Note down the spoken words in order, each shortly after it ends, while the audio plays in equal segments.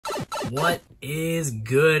What is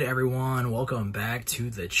good, everyone? Welcome back to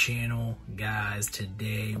the channel, guys.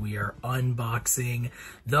 Today we are unboxing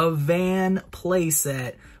the Van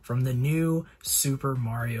playset from the new Super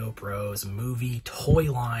Mario Bros. Movie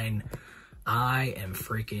toy line. I am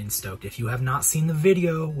freaking stoked. If you have not seen the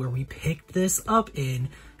video where we picked this up in,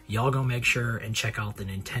 y'all go make sure and check out the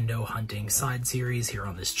Nintendo Hunting side series here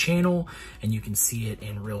on this channel, and you can see it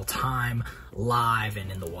in real time, live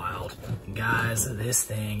and in the wild. Guys, this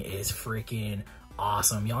thing is freaking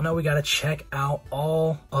awesome. Y'all know we got to check out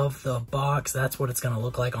all of the box. That's what it's going to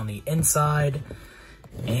look like on the inside.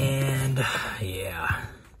 And yeah,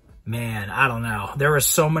 man, I don't know. There were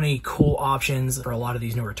so many cool options for a lot of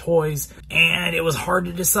these newer toys, and it was hard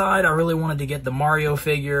to decide. I really wanted to get the Mario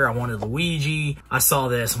figure. I wanted Luigi. I saw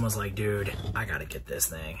this and was like, dude, I gotta get this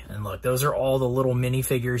thing. And look, those are all the little mini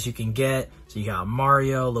figures you can get. So you got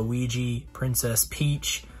Mario, Luigi, Princess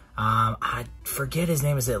Peach. I forget his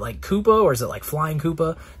name. Is it like Koopa or is it like Flying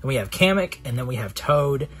Koopa? Then we have Kamek, and then we have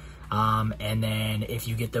Toad. And then if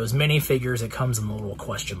you get those minifigures, it comes in the little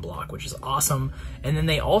question block, which is awesome. And then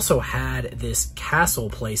they also had this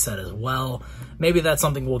castle playset as well. Maybe that's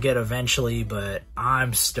something we'll get eventually, but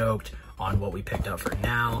I'm stoked on what we picked up for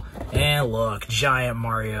now. And look, giant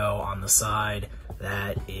Mario on the side.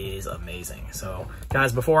 That is amazing. So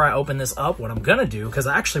guys, before I open this up, what I'm gonna do, because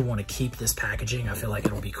I actually want to keep this packaging, I feel like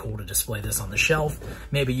it'll be cool to display this on the shelf,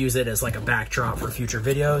 maybe use it as like a backdrop for future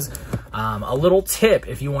videos. A little tip,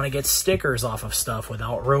 if you want to get stickers off of stuff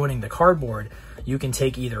without ruining the cardboard, you can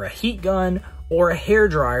take either a heat gun or a hair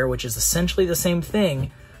dryer, which is essentially the same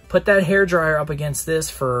thing. Put that hair dryer up against this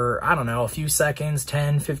for, I don't know, a few seconds,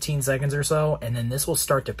 10, 15 seconds or so, and then this will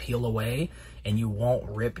start to peel away and you won't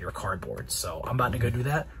rip your cardboard. So I'm about to go do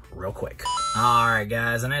that real quick. All right,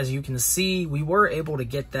 guys, and as you can see, we were able to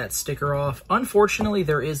get that sticker off. Unfortunately,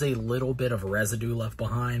 there is a little bit of residue left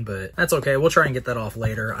behind, but that's okay. We'll try and get that off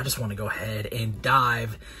later. I just want to go ahead and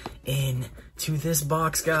dive into this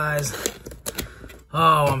box, guys.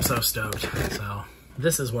 Oh, I'm so stoked. So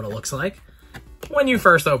this is what it looks like when you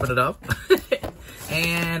first open it up.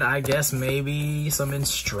 And I guess maybe some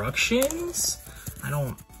instructions. I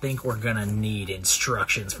don't think we're gonna need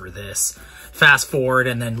instructions for this. Fast forward,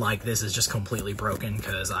 and then like this is just completely broken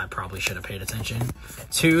because I probably should have paid attention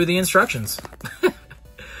to the instructions.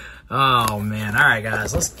 Oh man. All right,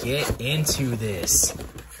 guys, let's get into this.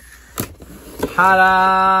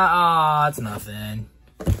 Ta-da! Oh, it's nothing.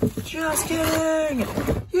 Just kidding.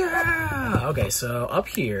 Yeah. Okay, so up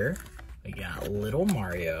here we got little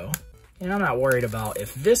Mario, and I'm not worried about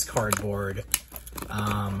if this cardboard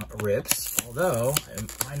rips, although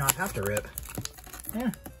it might not have to rip.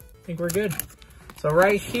 Yeah, I think we're good. So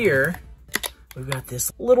right here, we've got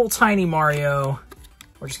this little tiny Mario.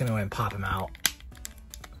 We're just gonna go ahead and pop him out.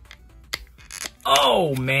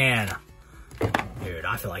 Oh man, dude,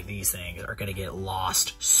 I feel like these things are gonna get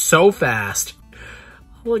lost so fast.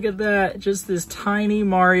 Look at that, just this tiny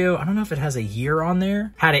Mario. I don't know if it has a year on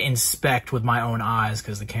there. Had to inspect with my own eyes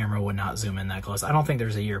because the camera would not zoom in that close. I don't think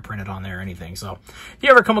there's a year printed on there or anything. So if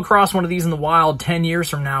you ever come across one of these in the wild 10 years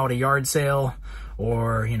from now at a yard sale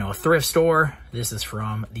or, you know, a thrift store, this is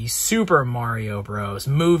from the Super Mario Bros.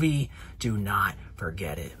 Movie. Do not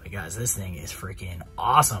forget it. But guys, this thing is freaking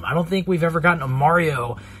awesome. I don't think we've ever gotten a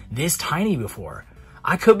Mario this tiny before.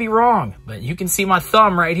 I could be wrong, but you can see my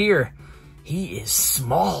thumb right here. He is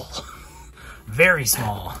small, very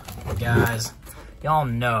small. Guys, y'all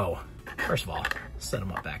know, first of all, set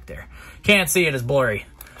him up back there. Can't see it, it's blurry.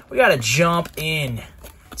 We gotta jump in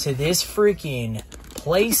to this freaking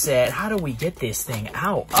playset. How do we get this thing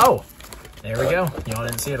out? Oh, there we go. Y'all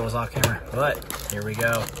didn't see it, it was off camera, but here we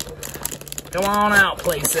go. Come on out,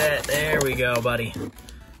 playset. There we go, buddy.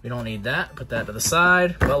 We don't need that, put that to the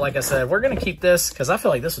side. But like I said, we're gonna keep this because I feel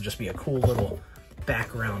like this will just be a cool little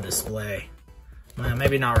background display.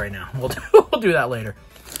 Maybe not right now. We'll do that later.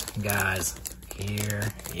 Guys, here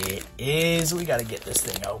it is. We got to get this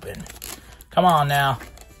thing open. Come on now.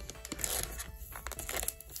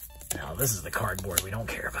 Now, this is the cardboard we don't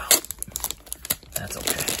care about. That's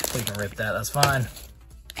okay. We can rip that. That's fine.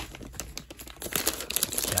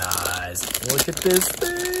 Guys, look at this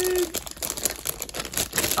thing.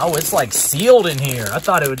 Oh, it's like sealed in here. I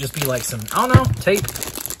thought it would just be like some, I don't know, tape.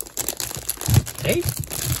 Tape?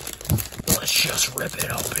 Let's just rip it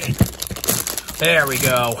open. There we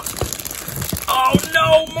go. Oh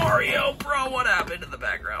no, Mario, bro, what happened in the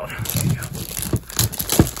background? There you go.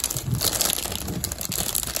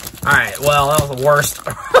 All right, well, that was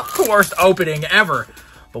the worst opening ever,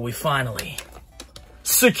 but we finally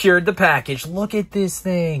secured the package. Look at this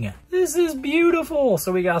thing. This is beautiful.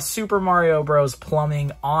 So we got Super Mario Bros.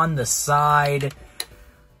 Plumbing on the side.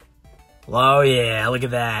 Oh yeah, look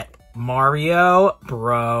at that. Mario,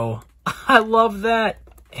 bro. I love that.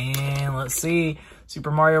 And let's see.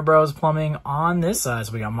 Super Mario Bros. Plumbing on this side.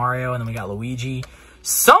 So we got Mario and then we got Luigi.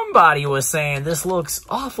 Somebody was saying this looks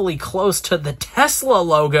awfully close to the Tesla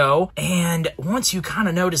logo. And once you kind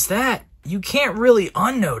of notice that, you can't really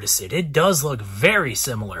unnotice it. It does look very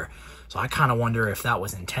similar. So I kind of wonder if that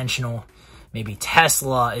was intentional. Maybe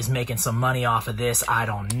Tesla is making some money off of this. I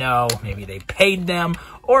don't know. Maybe they paid them,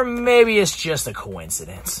 or maybe it's just a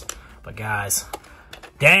coincidence. But guys,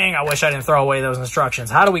 dang, I wish I didn't throw away those instructions.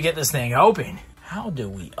 How do we get this thing open? How do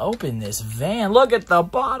we open this van? Look at the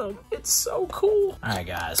bottom. It's so cool. All right,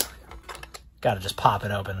 guys. Got to just pop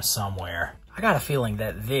it open somewhere. I got a feeling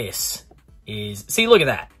that this is... See, look at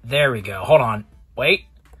that. There we go. Hold on. Wait.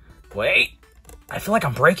 Wait. I feel like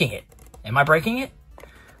I'm breaking it. Am I breaking it?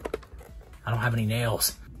 I don't have any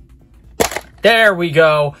nails. There we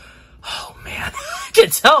go. Oh, man. I can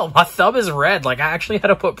tell my thumb is red. Like, I actually had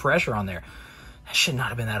to put pressure on there. That should not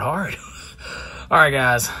have been that hard. All right,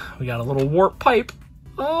 guys. We got a little warp pipe.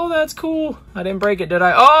 Oh, that's cool. I didn't break it, did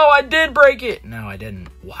I? Oh, I did break it. No, I didn't.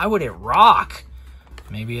 Why would it rock?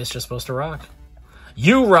 Maybe it's just supposed to rock.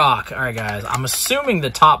 You rock. All right, guys. I'm assuming the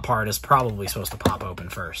top part is probably supposed to pop open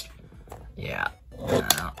first. Yeah.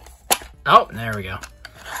 Oh, there we go.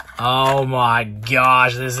 Oh my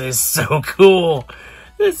gosh, this is so cool.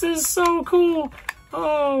 This is so cool.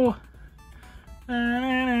 Oh.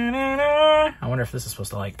 I wonder if this is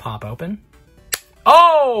supposed to like pop open.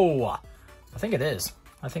 Oh! I think it is.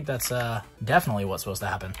 I think that's definitely what's supposed to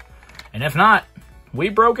happen. And if not, we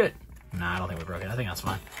broke it. Nah, I don't think we broke it. I think that's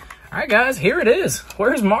fine. All right, guys, here it is.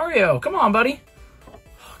 Where's Mario? Come on, buddy.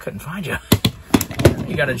 Oh, couldn't find you.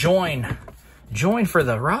 You got to join. Join for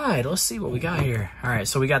the ride. Let's see what we got here. All right,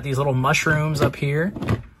 so we got these little mushrooms up here.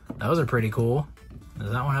 Those are pretty cool.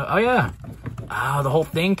 Is that one? Oh, yeah. Oh, the whole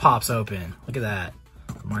thing pops open. Look at that.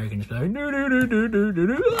 Mario can just be like, doo, doo, doo, doo, doo, doo,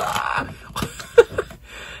 doo. Ah.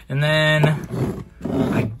 And then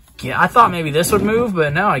I thought maybe this would move,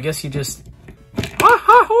 but no, I guess you just,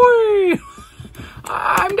 ahoy!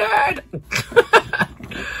 I'm dead.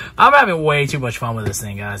 I'm having way too much fun with this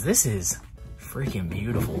thing, guys. This is freaking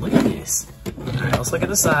beautiful. Look at this. All right, let's look at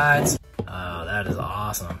the sides. Oh, that is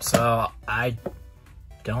awesome. So I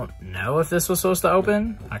don't know if this was supposed to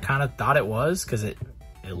open. I kind of thought it was because it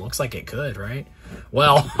looks like it could, right?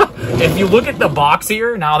 Well, if you look at the box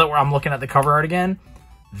here, now that I'm looking at the cover art again,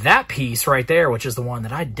 that piece right there, which is the one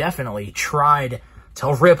that I definitely tried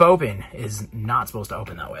to rip open, is not supposed to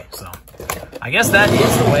open that way. So I guess that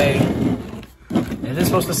is the way it is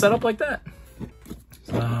supposed to set up, like that.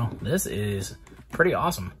 So this is pretty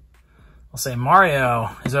awesome. I'll say Mario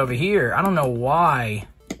is over here. I don't know why.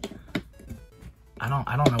 I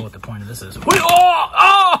don't know what the point of this is.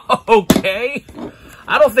 Oh, okay.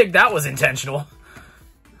 I don't think that was intentional.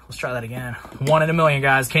 Let's try that again. 1 in a million,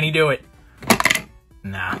 guys. Can he do it?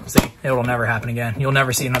 Nah, see, it'll never happen again. You'll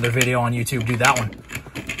never see another video on YouTube do that one.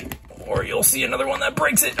 Or you'll see another one that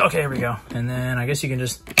breaks it. Okay, here we go. And then I guess you can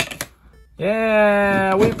just...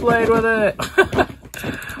 Yeah, we played with it.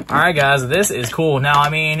 All right, guys, this is cool. Now, I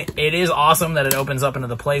mean, it is awesome that it opens up into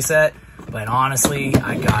the playset, but honestly,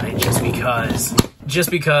 I got it just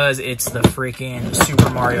because it's the freaking Super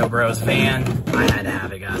Mario Bros. Van. I had to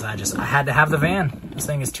have it, guys. I had to have the van. This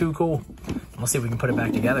thing is too cool. Let's see if we can put it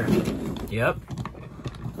back together. Yep.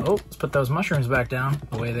 Oh, let's put those mushrooms back down.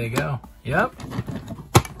 Away they go. Yep.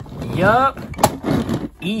 Yup.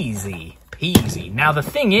 Easy peasy. Now, the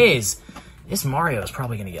thing is, this Mario is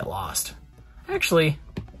probably going to get lost. Actually,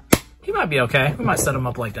 he might be okay. We might set him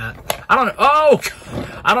up like that. I don't know. Oh,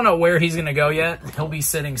 I don't know where he's going to go yet. He'll be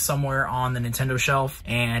sitting somewhere on the Nintendo shelf.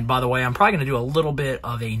 And by the way, I'm probably going to do a little bit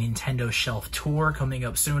of a Nintendo shelf tour coming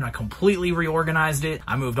up soon. I completely reorganized it.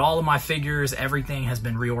 I moved all of my figures. Everything has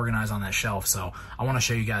been reorganized on that shelf. So I want to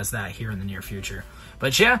show you guys that here in the near future.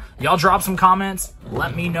 But yeah, y'all drop some comments.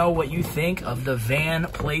 Let me know what you think of the van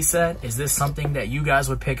playset. Is this something that you guys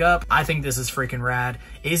would pick up? I think this is freaking rad.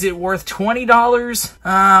 Is it worth $20?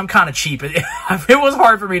 I'm kind of cheap. It was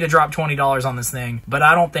hard for me to drop $20 on this thing, but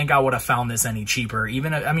I don't think I would have found this any cheaper.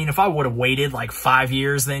 Even, I mean, if I would have waited like 5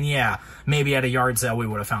 years, then yeah, maybe at a yard sale we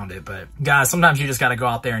would have found it. But guys, sometimes you just got to go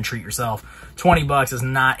out there and treat yourself. 20 bucks is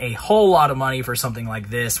not a whole lot of money for something like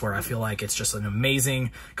this, where I feel like it's just an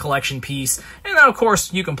amazing collection piece. And then of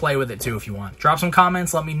course you can play with it too if you want. Drop some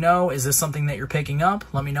comments. Let me know, is this something that you're picking up?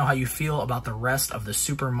 Let me know how you feel about the rest of the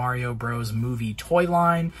Super Mario Bros. Movie toy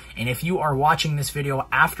line. And if you are watching this video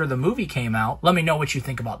after the movie came out, let me know what you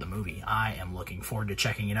think about the movie. I am looking forward to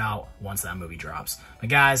checking it out once that movie drops. But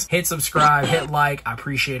guys, hit subscribe, hit like. I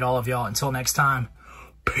appreciate all of y'all. Until next time,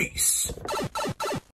 peace.